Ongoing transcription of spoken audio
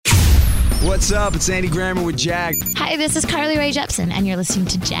What's up? It's Andy Grammer with Jag. Hi, this is Carly Rae Jepsen, and you're listening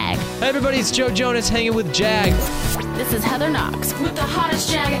to Jag. Hey everybody, it's Joe Jonas hanging with Jag. This is Heather Knox with the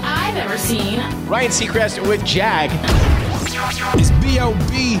hottest Jag I've ever seen. Ryan Seacrest with Jag. It's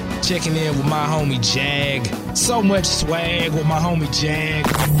B.O.B. checking in with my homie Jag. So much swag with my homie Jag.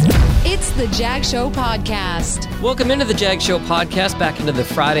 It's the Jag Show Podcast. Welcome into the Jag Show Podcast, back into the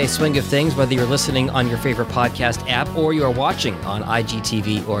Friday swing of things, whether you're listening on your favorite podcast app or you're watching on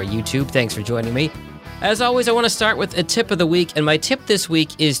IGTV or YouTube. Thanks for joining me. As always, I want to start with a tip of the week, and my tip this week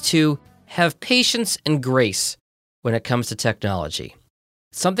is to have patience and grace when it comes to technology.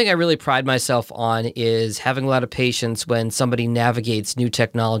 Something I really pride myself on is having a lot of patience when somebody navigates new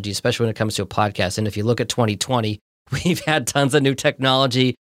technology, especially when it comes to a podcast. And if you look at 2020, we've had tons of new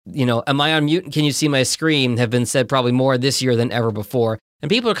technology. You know, am I on mute? Can you see my screen? Have been said probably more this year than ever before. And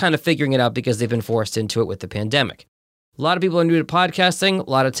people are kind of figuring it out because they've been forced into it with the pandemic. A lot of people are new to podcasting, a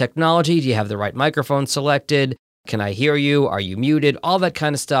lot of technology. Do you have the right microphone selected? Can I hear you? Are you muted? All that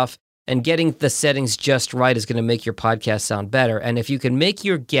kind of stuff. And getting the settings just right is going to make your podcast sound better. And if you can make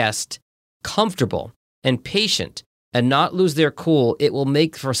your guest comfortable and patient and not lose their cool, it will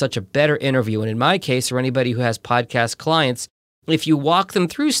make for such a better interview. And in my case, or anybody who has podcast clients, if you walk them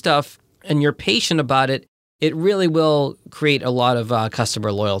through stuff and you're patient about it, it really will create a lot of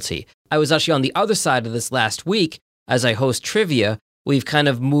customer loyalty. I was actually on the other side of this last week as I host trivia. We've kind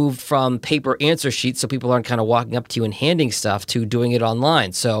of moved from paper answer sheets so people aren't kind of walking up to you and handing stuff to doing it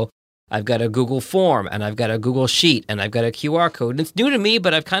online. So I've got a Google form and I've got a Google sheet and I've got a QR code. And it's new to me,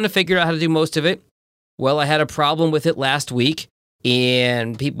 but I've kind of figured out how to do most of it. Well, I had a problem with it last week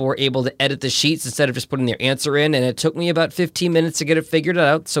and people were able to edit the sheets instead of just putting their answer in. And it took me about 15 minutes to get it figured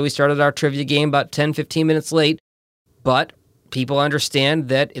out. So we started our trivia game about 10, 15 minutes late. But people understand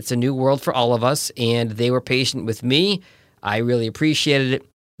that it's a new world for all of us and they were patient with me. I really appreciated it.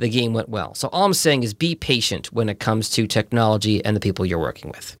 The game went well. So all I'm saying is be patient when it comes to technology and the people you're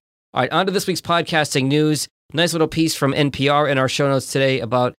working with. All right, on to this week's podcasting news. Nice little piece from NPR in our show notes today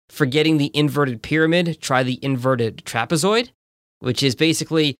about forgetting the inverted pyramid. Try the inverted trapezoid, which is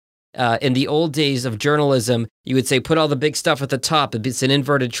basically, in the old days of journalism, you would say put all the big stuff at the top. It's an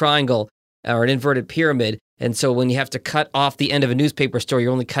inverted triangle or an inverted pyramid. And so when you have to cut off the end of a newspaper story,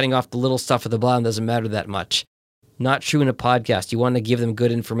 you're only cutting off the little stuff at the bottom. It doesn't matter that much. Not true in a podcast. You want to give them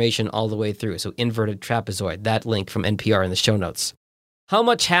good information all the way through. So inverted trapezoid, that link from NPR in the show notes. How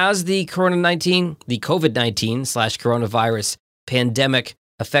much has the COVID-19 / coronavirus pandemic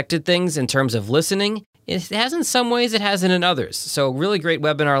affected things in terms of listening? It has in some ways, it hasn't in others. So really great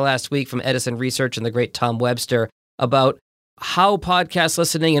webinar last week from Edison Research and the great Tom Webster about how podcast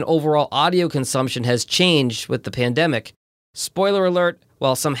listening and overall audio consumption has changed with the pandemic. Spoiler alert,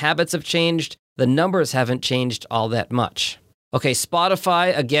 while some habits have changed, the numbers haven't changed all that much. Okay,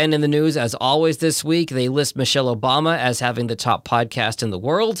 Spotify, again in the news, as always this week. They list Michelle Obama as having the top podcast in the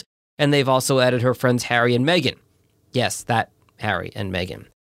world, and they've also added her friends Harry and Meghan. Yes, that Harry and Meghan.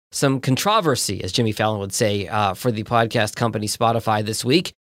 Some controversy, as Jimmy Fallon would say, for the podcast company Spotify this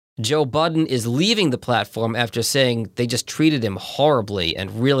week. Joe Budden is leaving the platform after saying they just treated him horribly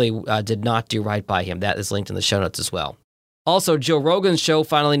and really did not do right by him. That is linked in the show notes as well. Also, Joe Rogan's show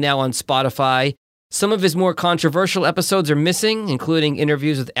finally now on Spotify. Some of his more controversial episodes are missing, including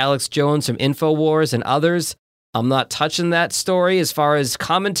interviews with Alex Jones from InfoWars and others. I'm not touching that story as far as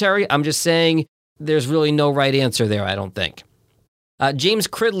commentary. I'm just saying there's really no right answer there, I don't think. James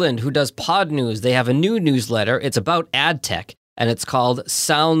Cridland, who does Pod News, they have a new newsletter. It's about ad tech, and it's called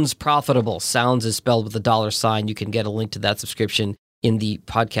Sounds Profitable. Sounds is spelled with a $. You can get a link to that subscription in the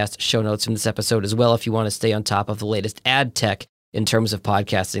podcast show notes from this episode as well if you want to stay on top of the latest ad tech in terms of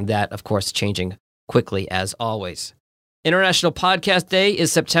podcasting. That, of course, changing quickly as always. International Podcast Day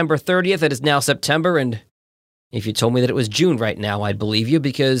is September 30th. It is now September, and if you told me that it was June right now, I'd believe you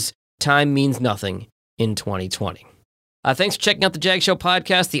because time means nothing in 2020. Thanks for checking out the Jag Show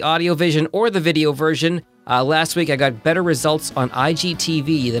podcast, the audio version or the video version. Last week, I got better results on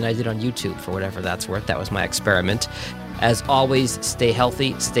IGTV than I did on YouTube, for whatever that's worth. That was my experiment. As always, stay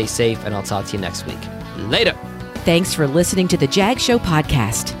healthy, stay safe, and I'll talk to you next week. Later. Thanks for listening to the Jag Show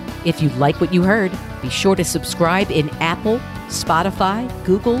Podcast. If you like what you heard, be sure to subscribe in Apple, Spotify,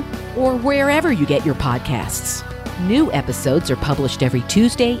 Google, or wherever you get your podcasts. New episodes are published every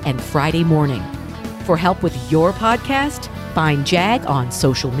Tuesday and Friday morning. For help with your podcast, find Jag on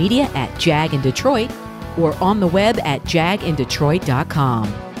social media at Jag in Detroit or on the web at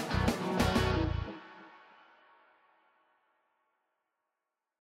jagindetroit.com.